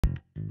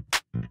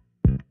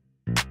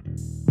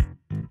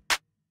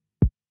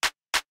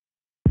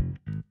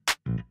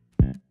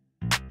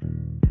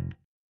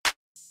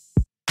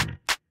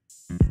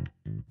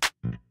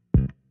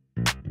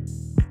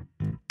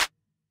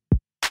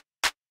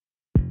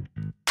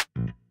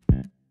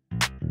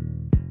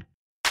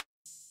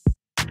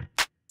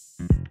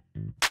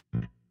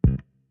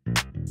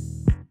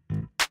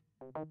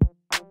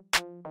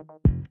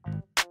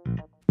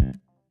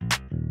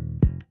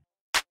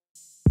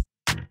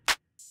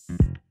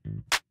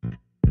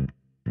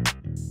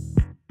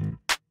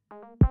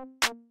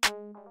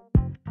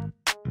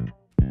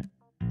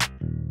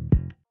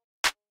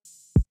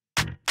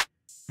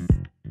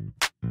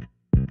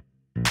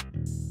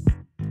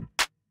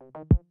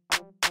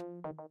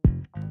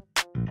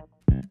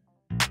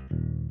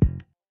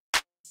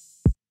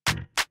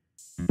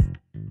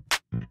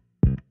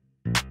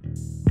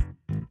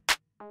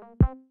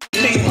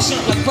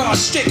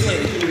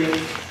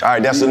All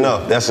right, that's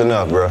enough. That's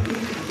enough, bro.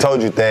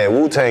 Told you, Thad,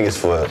 Wu-Tang is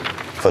for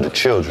the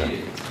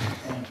children.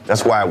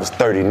 That's why it was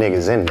 30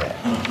 niggas in there.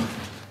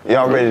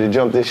 Y'all ready to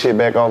jump this shit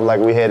back off like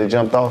we had it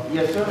jumped off?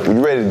 Yes, sir.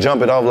 You ready to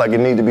jump it off like it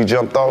need to be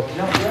jumped off?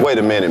 Wait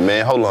a minute,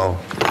 man. Hold on.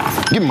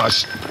 Give me my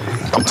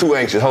I'm too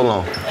anxious. Hold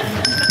on.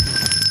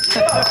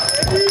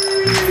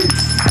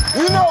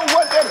 You know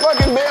what that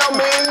fucking bell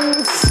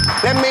means?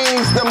 That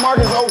means the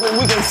market's open.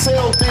 We can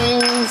sell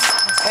things.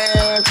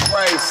 And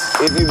price.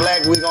 If you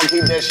black, we gonna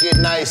keep that shit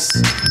nice.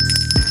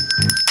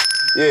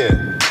 Yeah.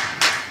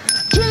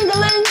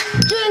 Jingling,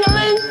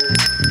 jingling.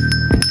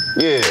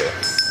 Yeah.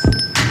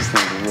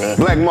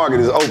 Black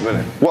Market is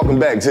open. Welcome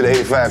back to the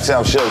 85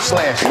 South Show /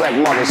 Black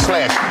Market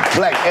 /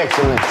 Black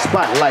Excellence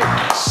Spotlight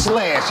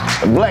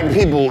 / Black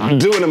people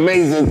doing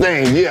amazing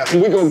things. Yeah,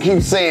 we're gonna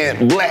keep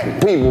saying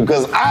black people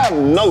because I've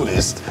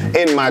noticed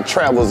in my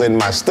travels and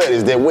my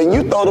studies that when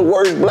you throw the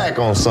word black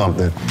on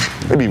something,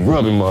 they be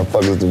rubbing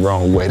motherfuckers the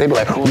wrong way. They be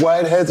like, why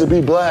it has to be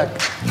black?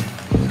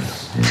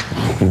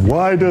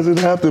 Why does it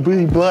have to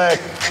be black?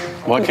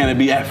 Why can't it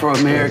be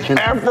Afro-American?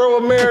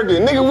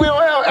 Afro-American. Nigga, we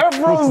don't have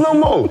afros no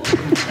more.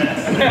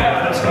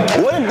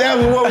 What if that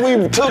was what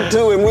we took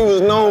to and we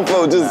was known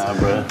for? Just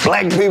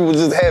black people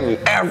just having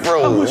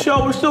afros. I wish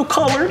y'all were still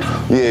colored.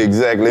 Yeah,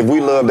 exactly. If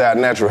we loved our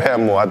natural hair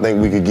more, I think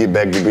we could get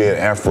back to being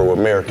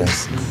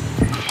Afro-Americans.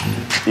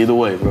 Either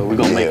way, bro, we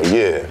gonna make it.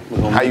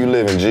 Yeah. How you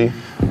living, G?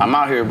 I'm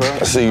out here, bro.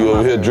 I see you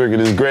over here drinking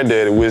this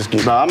granddaddy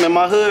whiskey. Nah, I'm in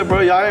my hood,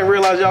 bro. Y'all didn't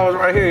realize y'all was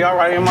right here. Y'all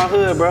right in my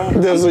hood, bro.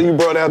 That's when you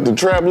brought out the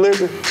trap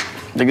liquor?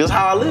 Nigga, that's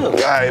how I live. All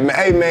right, man.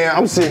 Hey, man,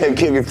 I'm sitting here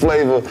kicking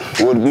flavor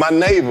with my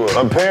neighbor.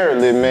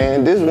 Apparently,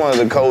 man, this is one of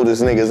the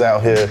coldest niggas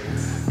out here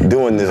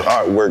doing this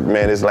artwork,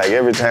 man. It's like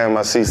every time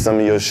I see some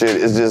of your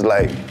shit, it's just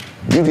like,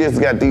 you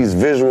just got these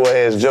visual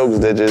ass jokes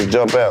that just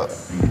jump out.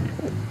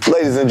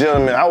 Ladies and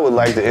gentlemen, I would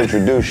like to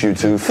introduce you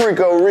to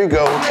FREAKO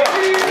RICO.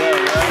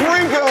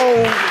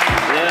 FREAKO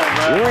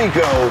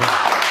RICO.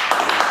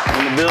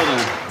 In the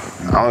building.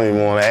 I don't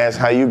even want to ask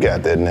how you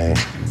got that name.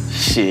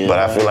 Shit. But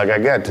I feel like I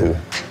got to.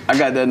 I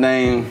got that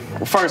name.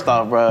 Well, first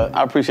off, bro,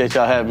 I appreciate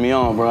y'all having me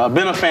on, bro. I've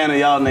been a fan of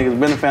y'all niggas,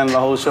 been a fan of the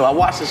whole show. I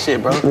watch this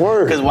shit, bro.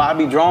 Word. Because while I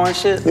be drawing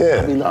shit,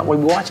 yeah, we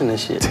be watching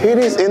this shit.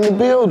 Titties in the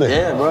building.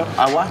 Yeah, bro,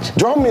 I watch it.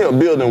 Draw me a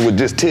building with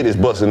just titties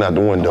busting out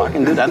the window. Oh, I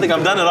can do that. I think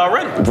I've done it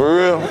already. For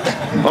real?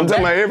 I'm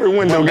talking about every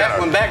window when got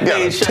when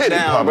Backpage shut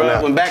down, bro.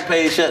 Out. When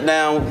Backpage shut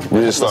down,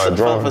 we just started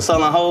drawing for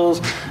selling hoes.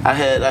 I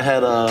had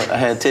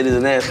titties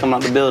and ass come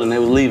out the building. They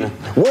was leaving.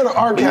 Where the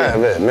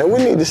archive at, man? We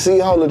need to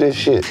see all of this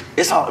shit.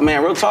 It's all,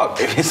 man. Real talk.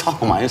 It's all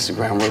on my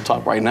Instagram. Real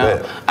talk right now.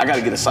 Yeah. I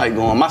gotta get a site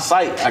going. My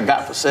site I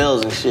got for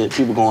sales and shit.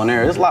 People going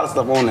there. There's a lot of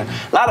stuff on there.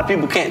 A lot of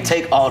people can't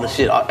take all the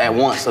shit at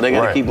once, so they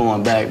gotta keep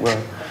going back, bro.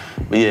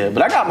 But yeah,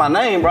 but I got my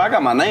name, bro. I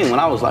got my name when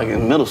I was like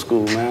in middle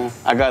school, man.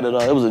 I got it.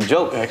 It was a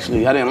joke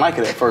actually. I didn't like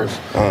it at first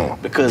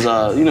because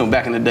you know,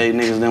 back in the day,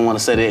 niggas didn't want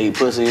to say they ate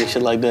pussy and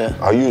shit like that.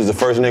 Oh, you was the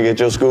first nigga at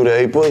your school that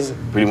ate pussy?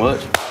 Pretty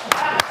much.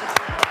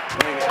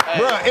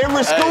 Bro,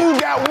 every school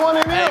got one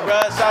of them. Hey, bro,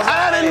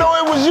 I didn't know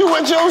it was you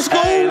at your school.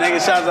 Hey, nigga,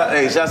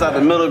 shouts out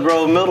to Middle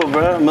Grove Middle,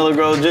 bro. Middle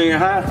Grove Junior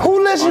High.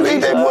 Who let you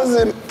eat that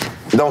pussy?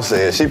 Don't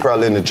say it. She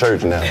probably in the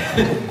church now.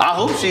 I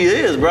hope she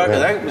is, bro.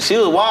 Cause she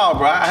was wild,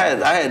 bro. I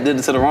had did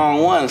it to the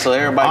wrong one, so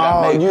everybody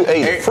got made. Oh, you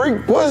ate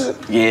freak pussy?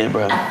 Yeah,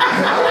 bro.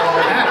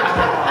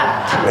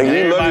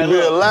 Nigga, you lucky to be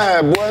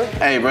alive, boy.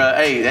 Hey, bro.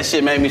 Hey, that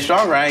shit made me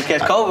stronger. I ain't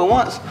catch COVID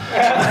once.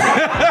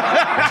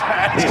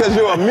 It's because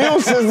your immune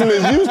system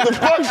is used to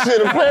fuck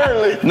shit,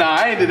 apparently. Nah,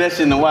 I ain't did that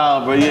shit in a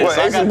while, bro. Yeah, what,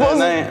 so I got that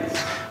name.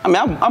 I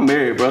mean, I'm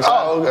married, bro. So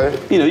okay.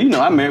 You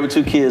know, I'm married with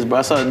 2 kids,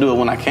 bro. So I do it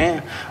when I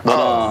can.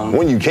 But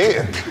when you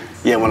can?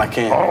 Yeah, when I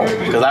can.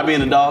 Because I be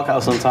in the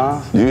doghouse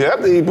sometimes. You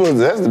have to eat pussy.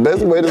 That's the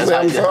best way to say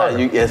I'm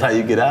sorry. That's how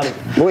you get out of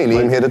it. We ain't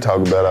even here to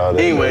talk about all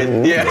that. Anyway,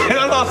 yeah, that's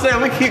what I'm saying.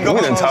 We keep going.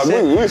 We didn't talk.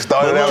 We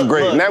started out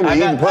great. Now we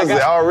eating pussy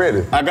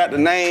already. I got the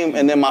name,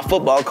 and then my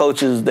football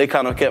coaches, they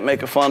kind of kept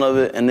making fun of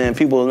it, and then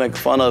people were making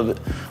fun of it.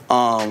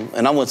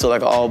 And I went to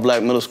like an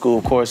all-black middle school,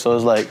 of course, so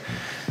it's like,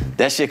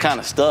 that shit kind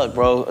of stuck,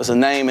 bro. It's a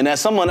name, and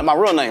that's someone, my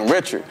real name,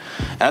 Richard.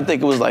 And I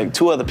think it was like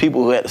 2 other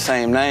people who had the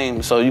same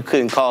name, so you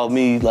couldn't call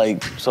me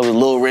like, so it was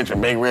Little Richard,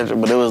 Big Richard,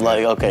 but it was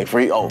like, okay,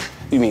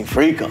 you mean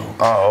FREAKO.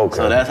 Oh, okay.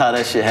 So that's how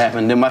that shit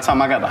happened. Then by the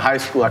time I got to high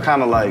school, I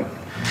kind of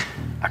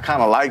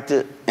liked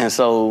it, and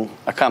so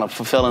I kind of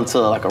fell into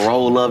like a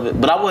role of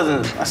it. But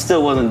I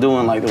still wasn't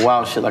doing like the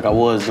wild shit like I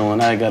was doing.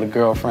 I got a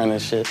girlfriend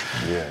and shit.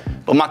 Yeah.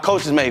 But my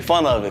coaches made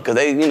fun of it, because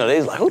they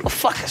was like, who the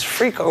fuck is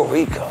FREAKO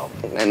RICO?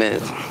 And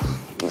then,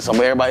 So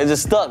everybody, it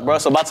just stuck, bro.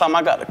 So by the time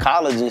I got to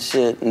college and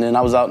shit, and then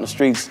I was out in the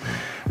streets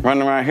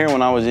running around here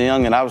when I was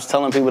young, and I was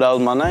telling people that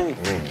was my name.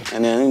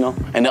 And then, you know,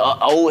 and the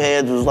old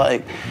heads was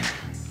like,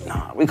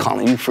 nah, we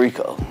calling you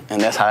FREAKO.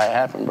 And that's how it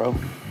happened, bro.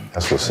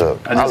 That's what's up.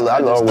 I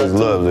always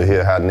love to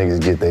hear how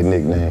niggas get their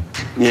nickname.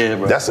 Yeah,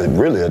 bro. That's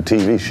really a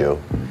TV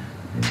show.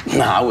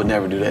 Nah, I would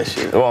never do that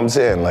shit. Well, I'm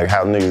saying, like,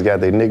 how niggas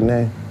got their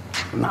nickname?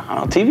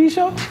 Nah, TV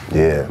show?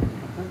 Yeah.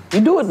 You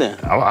do it then.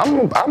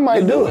 I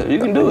might do it. You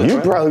can do it. You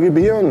probably could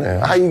be on there.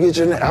 How you get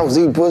your name? I was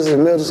eating pussy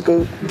in middle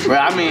school. Bro,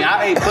 I mean,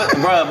 I ate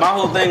pussy, bro. My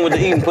whole thing with the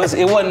eating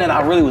pussy, it wasn't that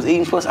I really was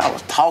eating pussy. I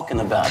was talking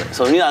about it.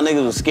 So you know,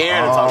 niggas was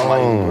scared to talk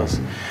about eating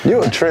pussy.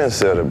 You a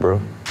trendsetter, bro.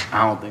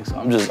 I don't think so.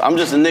 I'm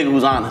just a nigga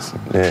who's honest.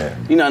 Yeah.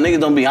 You know, niggas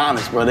don't be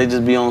honest, bro. They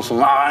just be on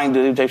some. I ain't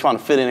do it. They trying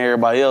to fit in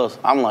everybody else.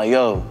 I'm like,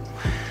 yo,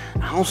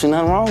 I don't see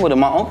nothing wrong with it.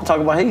 My uncle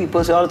talk about he eat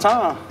pussy all the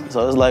time.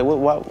 So it's like,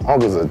 what?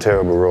 Uncle's a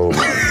terrible role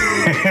model.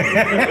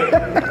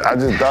 I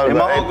just thought about it.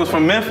 My uncle's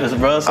from Memphis,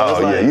 bro. So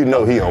it's like, yeah, you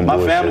know he on my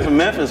bullshit. My family from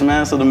Memphis,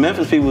 man. So the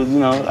Memphis people, you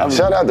know.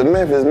 Shout out to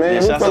Memphis, man.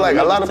 Yeah, we feel like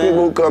a lot of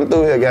people who come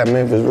through here got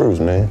Memphis roots,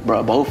 man.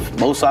 Bro,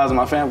 both sides of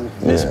my family.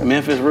 Yeah.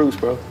 Memphis roots,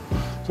 bro.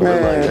 So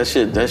man.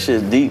 Like, that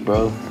shit deep,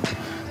 bro.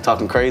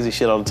 Talking crazy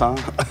shit all the time.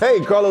 Hey,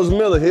 Karlous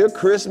Miller here.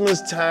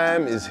 Christmas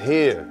time is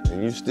here.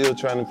 And you still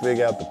trying to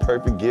figure out the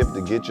perfect gift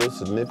to get your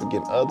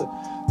significant other?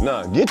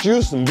 Nah, get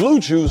you some Blue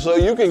Chew so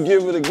you can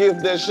give her the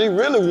gift that she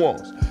really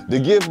wants. The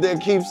gift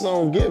that keeps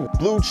on giving.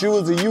 Blue Chew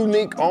is a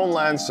unique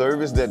online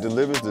service that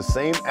delivers the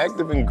same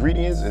active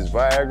ingredients as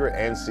Viagra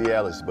and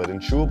Cialis, but in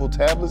chewable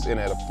tablets and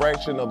at a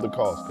fraction of the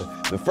cost.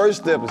 The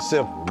first step is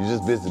simple. You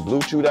just visit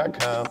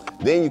BlueChew.com,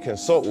 then you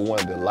consult with one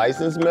of the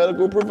licensed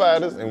medical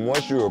providers, and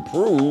once you're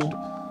approved,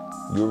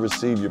 you'll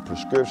receive your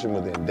prescription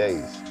within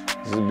days.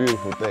 This is a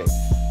beautiful thing.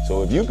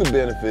 So if you could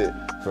benefit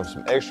from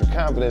some extra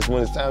confidence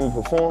when it's time to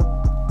perform,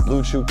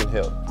 Blue Chew can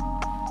help.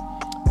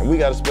 And we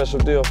got a special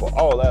deal for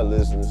all our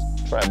listeners.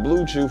 Try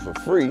Blue Chew for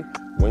free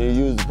when you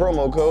use the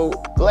promo code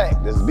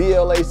BLACK. That's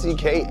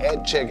B-L-A-C-K at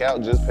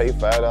checkout. Just pay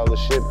 $5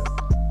 shipping.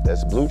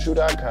 That's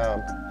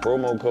BlueChew.com,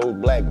 promo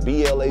code BLACK,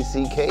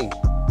 B-L-A-C-K,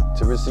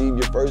 to receive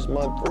your first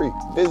month free.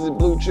 Visit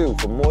Blue Chew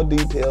for more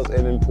details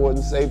and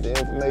important safety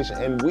information.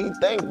 And we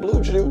thank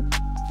Blue Chew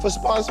for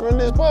sponsoring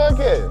this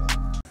podcast.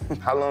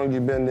 How long you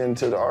been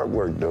into the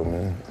artwork though,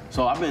 man?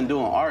 So I've been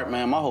doing art,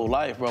 man, my whole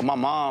life, bro.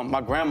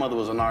 My grandmother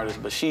was an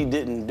artist, but she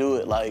didn't do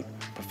it like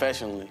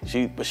professionally.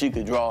 But she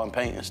could draw and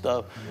paint and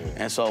stuff.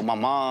 Yeah. And so my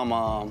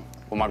mom,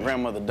 when my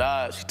grandmother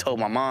died, she told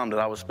my mom that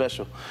I was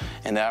special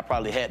and that I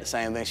probably had the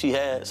same thing she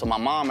had. So my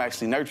mom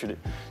actually nurtured it.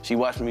 She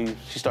watched me,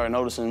 she started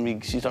noticing me,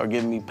 she started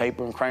giving me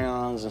paper and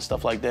crayons and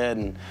stuff like that,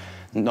 and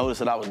noticed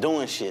that I was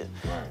doing shit.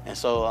 Right. And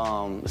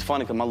so it's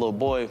funny because my little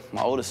boy,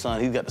 my oldest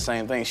son, he's got the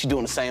same thing. She's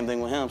doing the same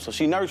thing with him. So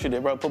she nurtured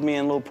it, bro, put me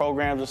in little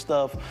programs and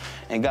stuff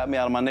and got me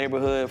out of my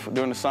neighborhood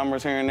during the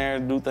summers here and there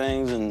to do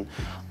things, and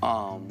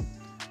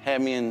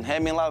had me in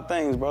a lot of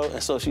things, bro.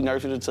 And so she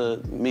nurtured it to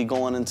me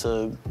going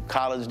into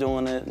college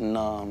doing it,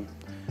 and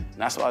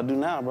that's what I do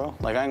now, bro.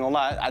 Like, I ain't gonna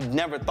lie, I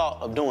never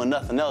thought of doing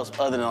nothing else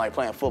other than like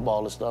playing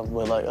football and stuff.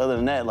 But like, other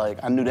than that, like,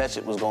 I knew that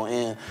shit was going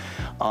in.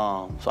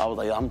 So I was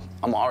like, I'm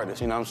an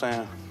artist, you know what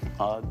I'm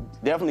saying?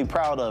 Definitely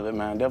proud of it,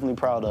 man. Definitely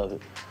proud of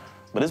it.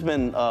 But it's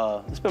been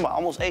about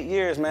almost 8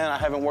 years, man. I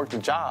haven't worked a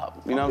job.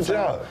 You know what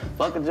I'm saying?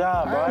 Fuck a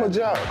job, bro. I'm a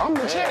job. I'm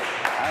the check.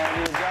 I ain't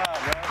need a job,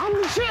 bro. I'm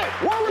the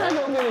check. Why would I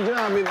go get a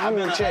job if I'm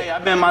the check?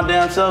 I've been my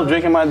damn self,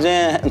 drinking my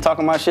gin and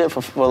talking my shit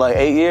for like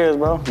 8 years,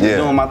 bro. Just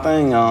doing my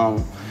thing.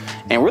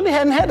 And really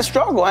hadn't had to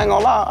struggle, I ain't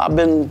gonna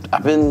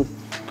lie.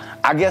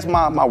 I guess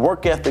my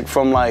work ethic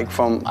from I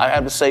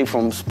have to say,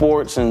 from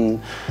sports and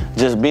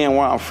just being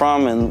where I'm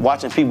from and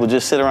watching people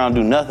just sit around and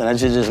do nothing, that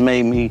just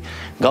made me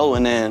go.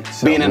 And then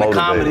being in the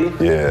comedy,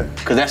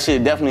 because that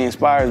shit definitely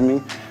inspires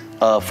me.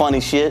 Funny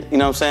shit, you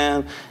know what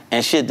I'm saying?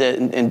 And shit that,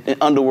 in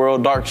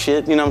underworld, dark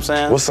shit, you know what I'm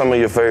saying? What's some of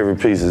your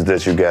favorite pieces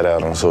that you got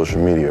out on social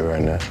media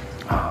right now?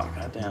 Oh,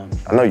 goddamn.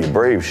 I know your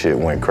Brave shit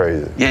went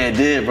crazy. Yeah, it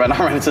did, bro. I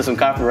ran into some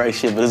copyright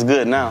shit, but it's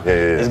good now.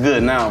 Yeah. It's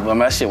good now, but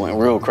that shit went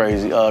real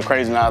crazy.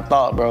 Crazier than I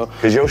thought, bro.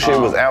 Because your shit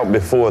was out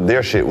before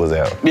their shit was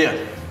out. Yeah.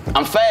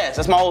 I'm fast.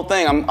 That's my whole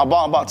thing. I'm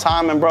all about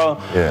timing, bro.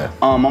 Yeah.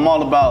 I'm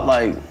all about,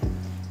 like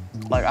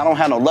I don't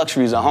have no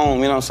luxuries at home,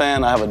 you know what I'm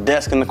saying? I have a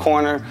desk in the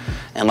corner,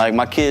 and like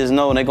my kids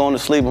know when they going to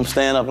sleep, I'm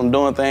staying up, I'm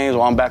doing things,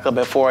 or I'm back up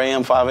at 4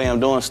 a.m., 5 a.m.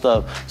 doing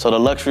stuff. So the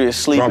luxury is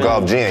sleeping.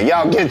 Drunk off gin.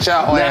 Y'all get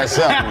y'all ass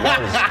up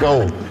and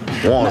go.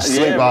 Want to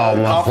sleep all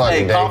my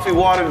fucking day. Coffee,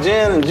 water,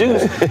 gin, and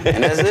juice,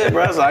 and that's it,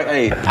 bro. It's like,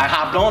 hey, I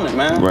hopped on it,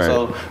 man. Right.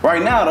 So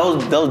right now,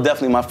 those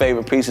definitely my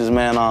favorite pieces,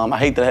 man. I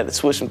hate that I had to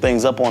switch some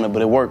things up on it,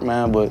 but it worked,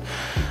 man. But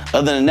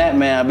other than that,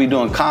 man, I be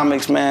doing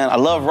comics, man. I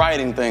love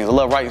writing things. I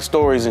love writing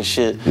stories and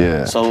shit.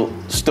 Yeah. So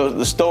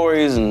the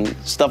stories and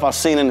stuff I've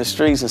seen in the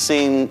streets and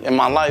seen in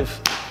my life,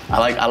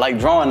 I like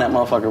drawing that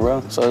motherfucker,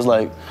 bro. So it's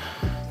like,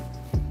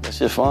 That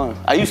shit fun.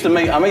 I used to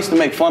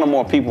make fun of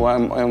more people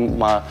in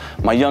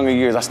my younger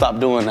years. I stopped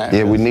doing that.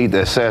 Yeah, we need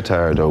that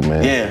satire though,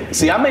 man. Yeah.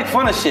 See, I make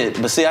fun of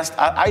shit, but see,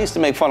 I used to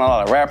make fun of a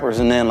lot of rappers,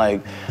 and then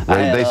like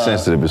they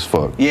sensitive as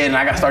fuck. Yeah, and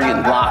I started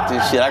getting blocked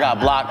and shit. I got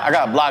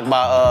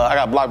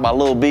blocked by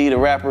Lil B, the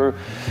rapper,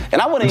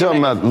 and I wouldn't. You talking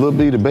about Lil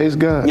B, the bass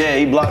guy? Yeah,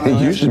 he blocked me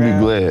on You should be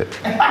glad.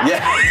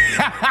 Yeah.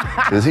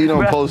 Cause he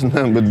don't post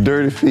nothing but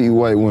dirty feet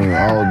white women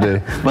all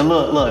day. But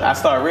look, I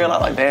started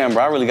realizing like, damn,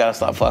 bro, I really gotta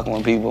stop fucking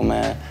with people,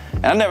 man.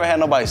 And I never had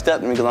nobody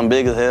step to me because I'm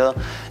big as hell,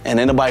 and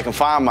ain't nobody can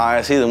find my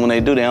ass either. When they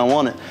do, they don't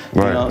want it.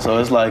 Right. You know, so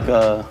it's like,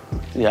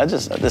 yeah,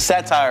 the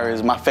satire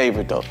is my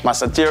favorite though. My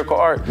satirical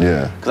art.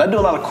 Yeah. Cause I do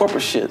a lot of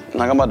corporate shit.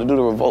 Like I'm about to do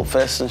the Revolt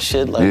Fest and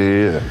shit. Like,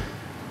 yeah.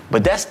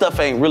 But that stuff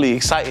ain't really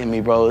exciting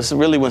me, bro. It's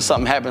really when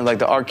something happens, like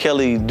the R.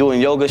 Kelly doing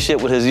yoga shit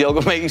with his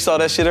yoga mate. You saw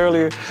that shit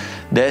earlier?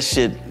 That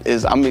shit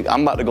is, I'm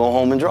about to go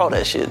home and draw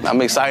that shit.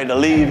 I'm excited to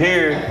leave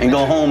here and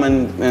go home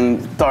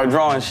and start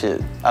drawing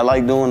shit. I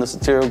like doing the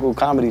satirical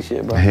comedy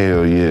shit, bro.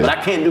 Hell yeah. But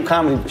I can't do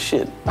comedy for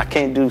shit. I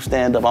can't do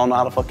stand-up. I don't know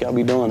how the fuck y'all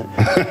be doing it.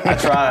 I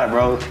tried,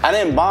 bro. I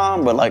didn't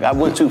bomb, but like I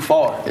went too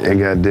far. That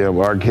goddamn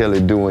R. Kelly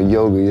doing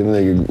yoga, you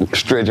nigga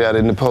stretch out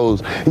in the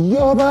pose.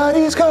 Your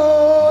body's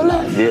cold.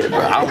 Yeah, bro.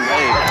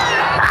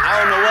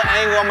 I don't know what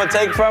angle I'm gonna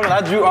take from it.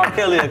 I drew R.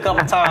 Kelly a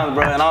couple times,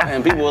 bro,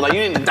 and people were like,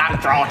 you didn't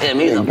draw him.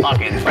 He's a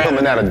fucking friend.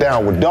 Coming out of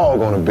downward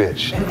dog on a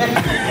bitch.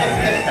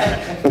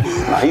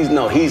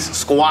 He's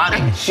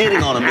squatting,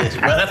 shitting on a bitch,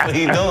 bro. That's what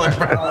he's doing,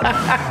 bro.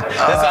 That's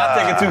why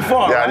I take it too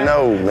far, Yeah, right? I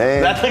know,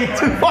 man. I take it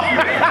too far.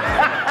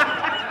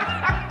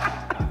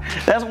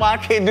 That's why I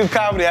can't do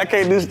comedy. I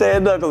can't do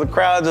stand-up because the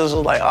crowd just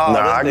was like, oh,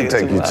 I can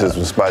take you to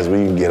some spots where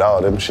you can get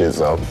all them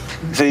shits off.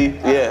 See,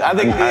 yeah, I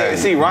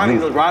think,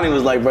 Ronnie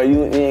was like, bro,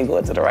 you ain't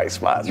going to the right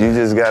spots. You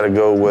just gotta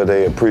go where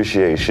they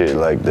appreciate shit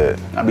like that.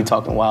 I be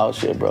talking wild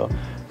shit, bro.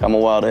 I'm a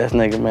wild ass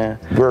nigga, man.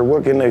 Bro, where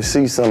can they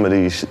see some of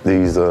these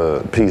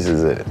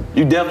pieces at?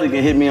 You definitely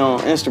can hit me on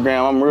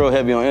Instagram. I'm real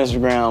heavy on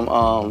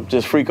Instagram.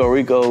 Just FREAKO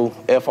RICO,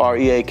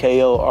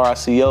 FREAKO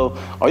RICO,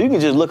 or you can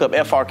just look up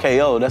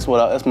FRKO. That's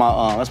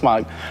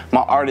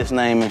my artist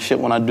name and shit.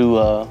 When I do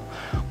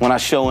when I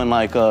show in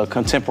like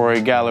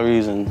contemporary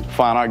galleries and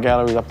fine art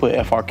galleries, I put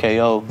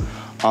FRKO.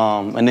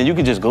 And then you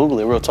can just Google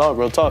it, real talk.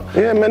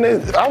 Yeah, man,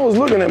 I was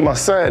looking at my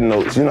side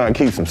notes. You know, I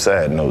keep some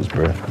side notes,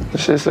 bro.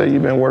 This shit say you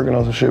been working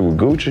on some shit with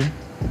Gucci.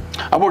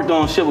 I worked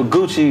on shit with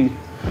Gucci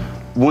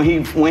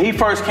when he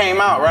first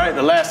came out, right?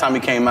 The last time he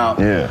came out.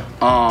 Yeah.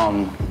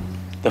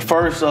 The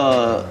first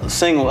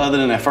single, other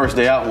than that First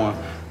Day Out one,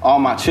 All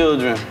My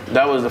Children,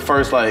 that was the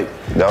first like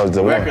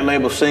record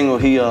label single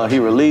he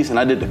released, and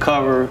I did the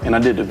cover and I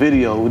did the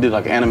video. We did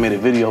like an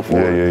animated video for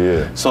it.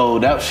 Yeah. So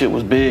that shit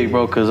was big,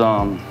 bro, cause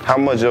how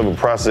much of a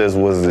process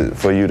was it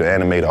for you to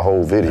animate a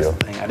whole video?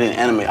 I didn't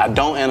animate. I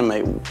don't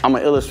animate. I'm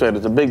an illustrator.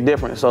 It's a big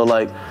difference. So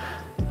like,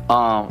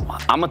 I'm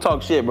gonna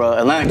talk shit, bro.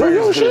 Atlantic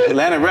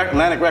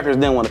Records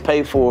didn't want to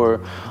pay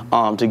for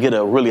to get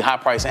a really high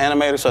price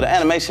animator. So the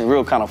animation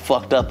real kind of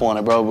fucked up on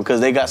it, bro,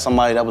 because they got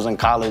somebody that was in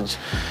college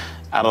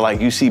out of like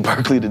UC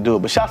Berkeley to do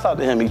it. But shouts out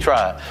to him, he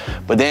tried.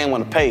 But they didn't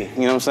want to pay,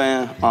 you know what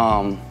I'm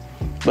saying?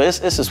 But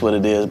it's just what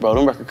it is, bro.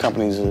 Them record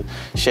companies are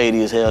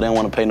shady as hell. They don't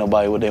want to pay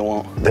nobody what they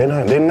want. They're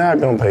not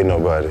gonna pay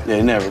nobody.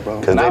 They never, bro.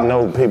 Because they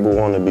know people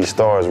want to be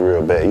stars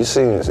real bad. You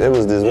seen this, it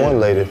was this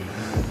one lady,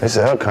 they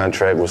said her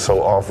contract was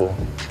so awful.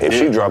 If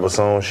she drop a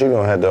song, she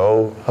gonna have to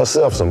owe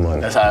herself some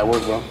money. That's how it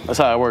works, bro. That's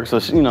how it works. So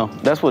you know,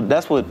 that's what.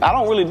 I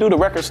don't really do the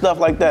record stuff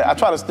like that. I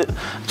try to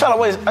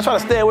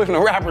stay away from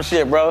the rapper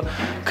shit, bro.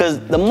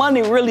 Cause the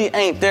money really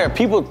ain't there.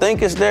 People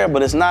think it's there,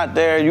 but it's not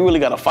there. You really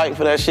gotta fight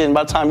for that shit. And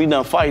by the time you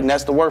done fighting,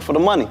 that's the work for the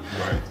money.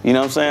 Right. You know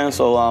what I'm saying?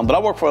 So, but I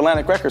worked for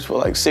Atlantic Records for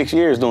like 6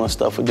 years doing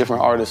stuff with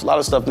different artists. A lot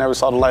of stuff never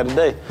saw the light of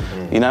day.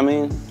 You know what I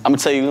mean? I'm gonna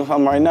tell you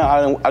something right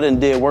now. I didn't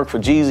did work for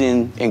Jeezy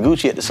and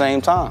Gucci at the same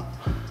time.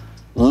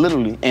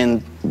 Literally,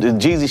 and the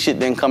Jeezy shit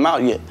didn't come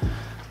out yet.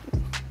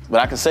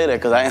 But I can say that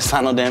because I ain't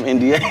signed no damn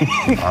NDA.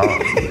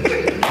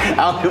 I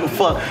don't give a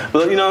fuck.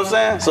 But you know what I'm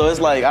saying? So it's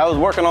like I was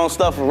working on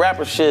stuff with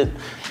rapper shit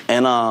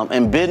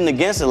and bidding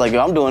against it. Like,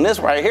 yo, I'm doing this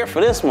right here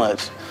for this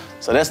much.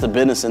 So that's the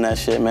business in that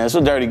shit, man. It's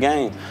a dirty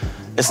game.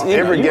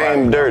 Every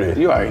game dirty.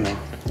 You already know.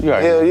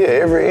 Hell yeah,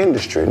 every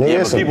industry. Nigga,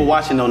 yeah, but people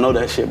watching don't know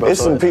that shit, bro.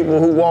 There's some people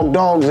who walk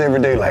dogs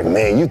every day like,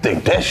 man, you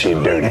think that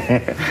shit dirty.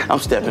 I'm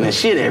stepping in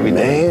shit every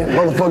day. Man,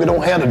 motherfucker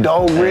don't have the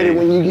dog ready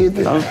when you get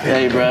there.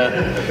 Hey, bro.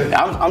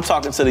 I'm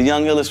talking to the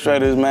young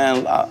illustrators,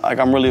 man.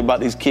 I'm really about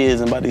these kids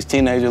and about these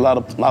teenagers. A lot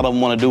of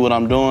them want to do what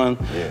I'm doing.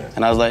 Yeah.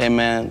 And I was like, hey,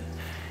 man,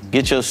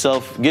 get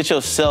yourself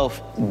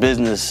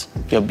business,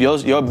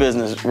 your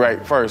business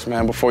right first,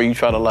 man, before you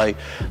try to like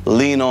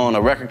lean on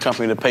a record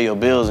company to pay your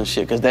bills and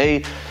shit. Cause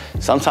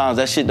sometimes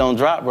that shit don't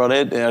drop, bro.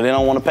 They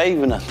don't want to pay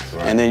you nothing.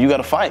 Right. And then you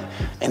gotta fight.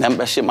 And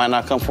that shit might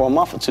not come for a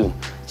month or two.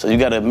 So you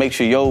gotta make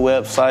sure your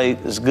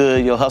website is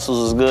good, your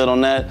hustles is good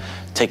on that.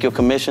 Take your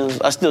commissions.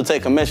 I still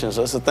take commissions,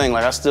 so that's the thing.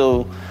 Like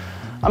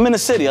I'm in the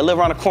city, I live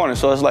around the corner,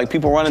 so it's like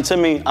people running to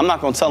me, I'm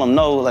not gonna tell them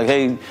no, like,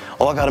 hey,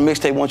 I got a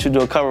mixtape, want you to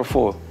do a cover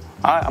for.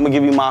 All right, I'm gonna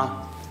give you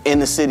my in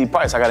the city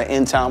price. I got an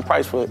in-town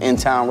price for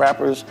in-town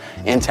rappers,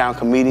 in-town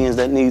comedians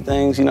that need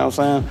things, you know what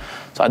I'm saying?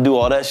 So I do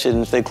all that shit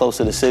and stay close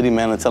to the city,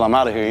 man, until I'm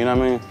out of here, you know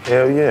what I mean?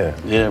 Hell yeah.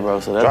 Yeah, bro.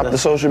 So Drop the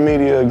social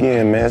media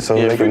again, man, so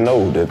they can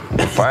know to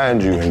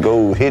find you and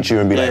go hit you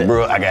and be like,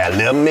 bro, I got a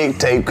little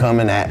mixtape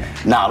coming at.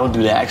 Nah, don't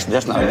do that. Actually,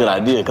 that's not a good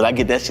idea, because I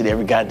get that shit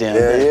every goddamn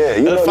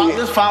day. Yeah.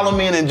 Just follow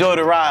me and enjoy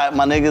the ride,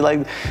 my nigga.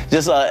 Like,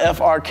 just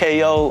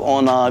FRKO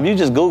on, if you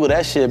just Google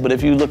that shit, but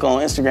if you look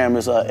on Instagram,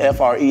 it's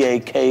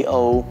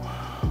FREAKO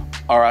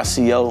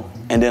RICO.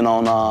 And then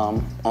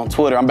on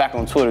Twitter, I'm back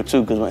on Twitter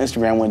too, because when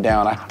Instagram went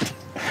down, I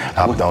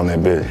hopped on that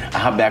bitch. I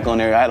hopped back on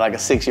there. I had like a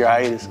 6-year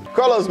hiatus.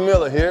 Karlous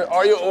Miller here.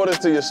 Are your orders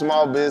to your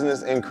small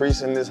business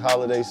increasing this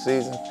holiday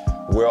season?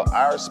 Well,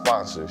 our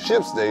sponsor,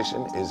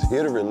 ShipStation, is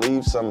here to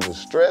relieve some of the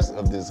stress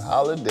of this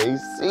holiday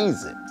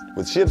season.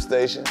 With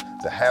ShipStation,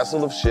 the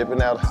hassle of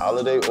shipping out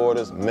holiday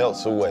orders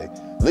melts away,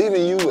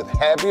 leaving you with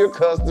happier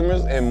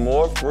customers and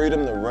more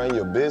freedom to run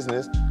your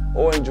business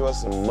or enjoy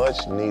some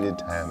much needed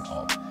time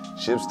off.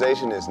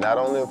 ShipStation is not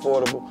only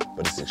affordable,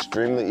 but it's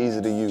extremely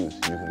easy to use.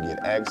 You can get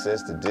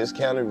access to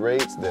discounted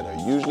rates that are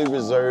usually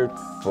reserved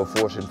for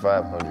Fortune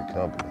 500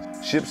 companies.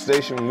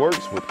 ShipStation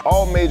works with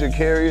all major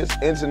carriers,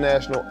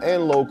 international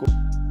and local.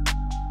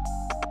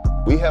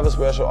 We have a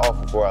special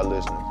offer for our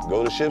listeners.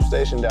 Go to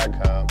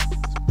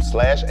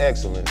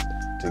shipstation.com/excellence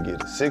to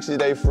get a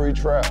 60-day free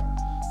trial.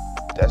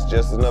 That's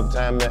just enough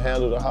time to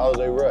handle the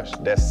holiday rush.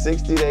 That's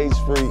 60 days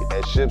free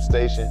at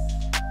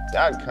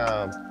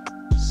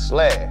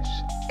shipstation.com/excellence.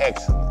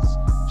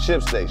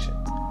 ShipStation.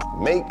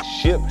 Make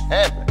ship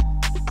happen.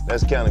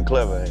 That's kind of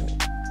clever, ain't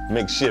it?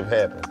 Make ship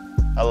happen.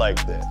 I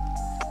like that.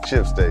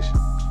 ShipStation.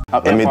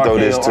 Let me throw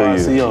this to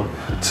you.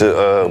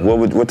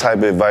 What type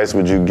of advice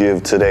would you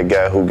give to that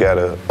guy who got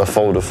a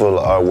folder full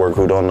of artwork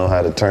who don't know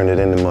how to turn it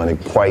into money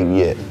quite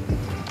yet?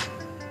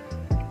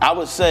 I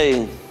would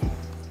say,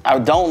 I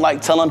don't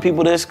like telling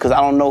people this because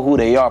I don't know who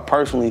they are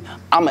personally.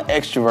 I'm an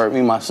extrovert,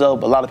 me myself,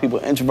 but a lot of people,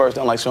 introverts,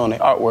 don't like showing their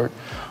artwork.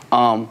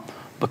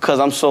 Because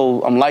I'm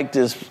like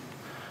this,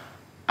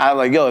 I'm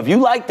like, yo, if you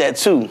like that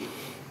too,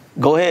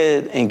 go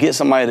ahead and get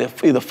somebody to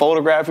either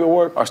photograph your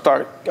work or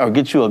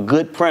get you a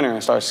good printer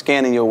and start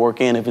scanning your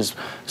work in if it's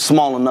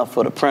small enough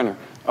for the printer.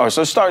 Or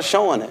so start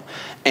showing it.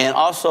 And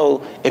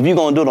also, if you're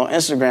gonna do it on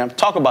Instagram,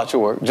 talk about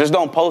your work. Just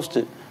don't post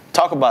it.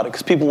 Talk about it,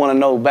 because people want to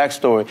know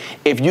backstory.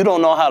 If you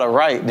don't know how to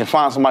write, then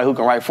find somebody who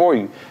can write for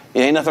you.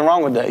 There ain't nothing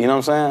wrong with that, you know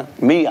what I'm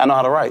saying? Me, I know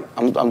how to write.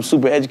 I'm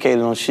super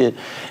educated on shit.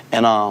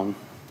 And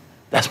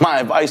that's my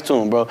advice to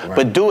them, bro. Right.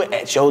 But do it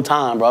at your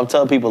time, bro. I'm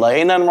telling people, like,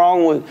 ain't nothing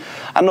wrong with,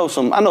 I know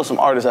some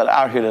artists that are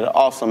out here that are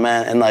awesome,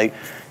 man, and like,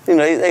 you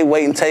know, they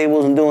waiting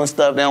tables and doing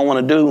stuff they don't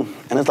want to do.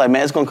 And it's like,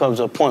 man, it's gonna come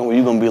to a point where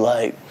you're gonna be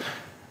like,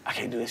 I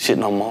can't do this shit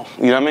no more.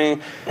 You know what I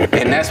mean?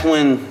 And that's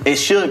when it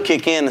should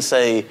kick in to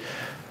say,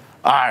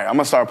 all right, I'm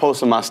gonna start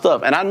posting my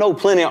stuff. And I know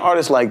plenty of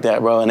artists like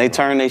that, bro, and they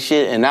turn their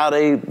shit, and now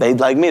they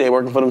like me, they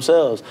working for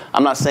themselves.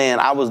 I'm not saying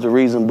I was the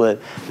reason,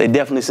 but they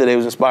definitely said they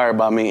was inspired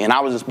by me, and I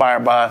was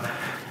inspired by,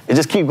 it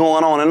just keep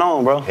going on and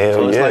on, bro. Hell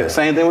so it's yeah. like the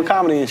same thing with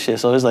comedy and shit.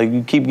 So it's like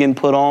you keep getting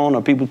put on,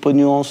 or people putting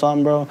you on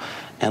something, bro,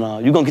 and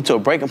you're gonna get to a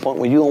breaking point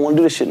where you don't wanna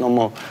do this shit no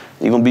more.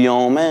 You're gonna be your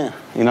own man,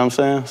 you know what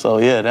I'm saying? So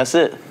yeah, that's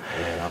it.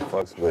 Man, I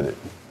fucks with it.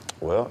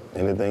 Well,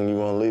 anything you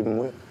wanna leave them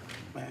with?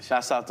 Man,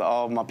 shouts out to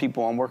all my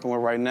people I'm working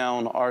with right now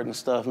on the art and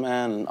stuff,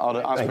 man, and all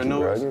the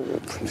entrepreneurs.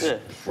 Yeah.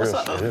 What's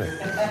up? You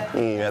ain't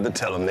even have to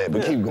tell them that,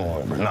 but keep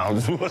going, bro. No, I'm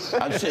just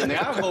I'm shit,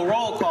 nigga. I'll go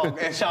roll call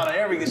and shout out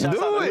everything. Shouts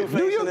out to New Face.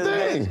 Do your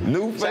thing.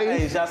 New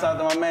Face. Hey, shouts out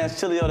to my man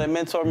Chilio that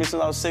mentored me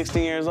since I was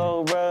 16 years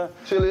old, bro.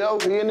 Chilio,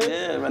 he in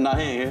there? Yeah, but not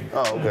he ain't here.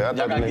 Oh, okay. Y'all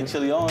gotta get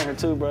Chilio in here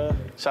too, bro.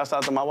 Shouts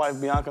out to my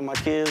wife Bianca, my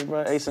kids,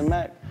 bro, Ace and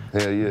Mac.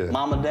 Hell yeah.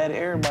 Mama, daddy,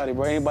 everybody,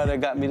 bro. Anybody that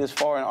got me this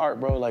far in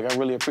art, bro. Like, I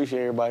really appreciate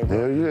everybody, bro.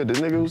 Hell yeah, the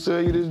nigga who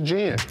sell you this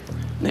gin.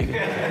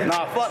 Nigga.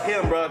 Nah, fuck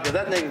him, bro, because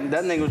that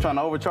nigga was trying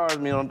to overcharge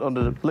me on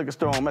the liquor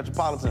store on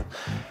Metropolitan.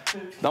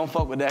 Don't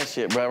fuck with that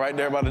shit, bro. Right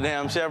there by the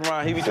damn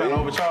Chevron, he be trying to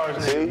overcharge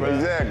niggas, bro.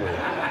 Exactly.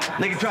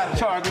 Nigga tried to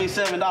charge me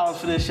 $7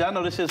 for this shit. I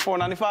know this shit's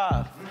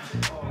 $4.95.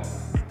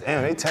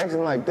 Damn, they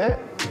taxing like that?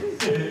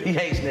 He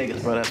hates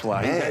niggas, bro, that's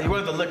why. He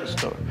runs the liquor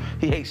store.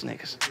 He hates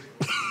niggas.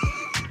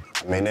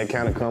 I mean, that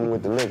kind of come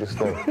with the liquor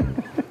store.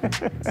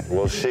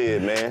 Well,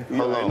 shit, man.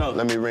 Hold on.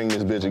 Let me ring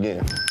this bitch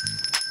again.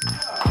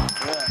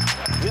 Yeah.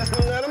 Just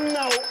to let them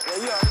know. Yeah,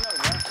 you already know,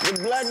 man. The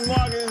black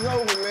market is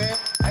over, man.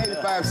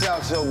 85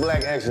 South Show,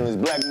 Black Excellence,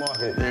 Black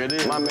Market. There it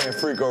is. My man,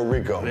 FREAKO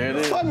RICO. There it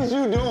is. What the fuck is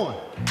you doing?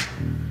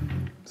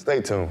 Stay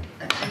tuned.